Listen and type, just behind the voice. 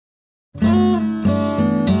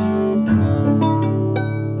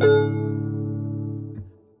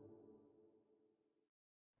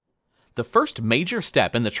The first major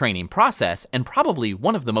step in the training process, and probably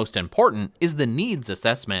one of the most important, is the needs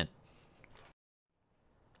assessment.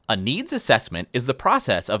 A needs assessment is the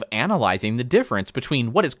process of analyzing the difference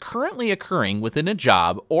between what is currently occurring within a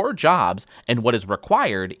job or jobs and what is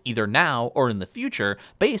required either now or in the future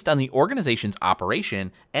based on the organization's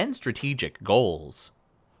operation and strategic goals.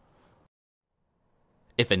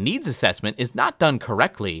 If a needs assessment is not done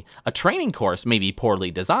correctly, a training course may be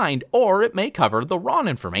poorly designed or it may cover the wrong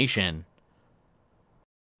information.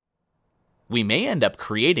 We may end up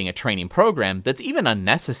creating a training program that's even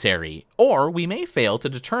unnecessary, or we may fail to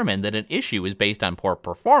determine that an issue is based on poor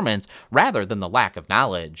performance rather than the lack of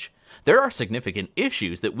knowledge. There are significant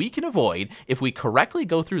issues that we can avoid if we correctly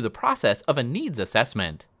go through the process of a needs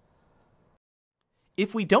assessment.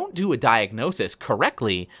 If we don't do a diagnosis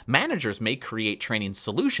correctly, managers may create training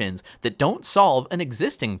solutions that don't solve an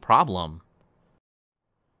existing problem.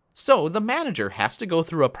 So the manager has to go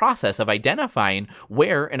through a process of identifying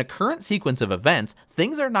where in a current sequence of events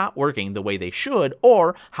things are not working the way they should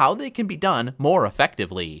or how they can be done more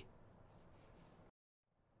effectively.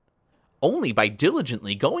 Only by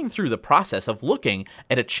diligently going through the process of looking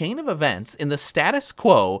at a chain of events in the status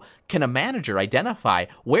quo can a manager identify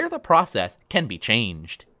where the process can be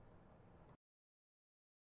changed.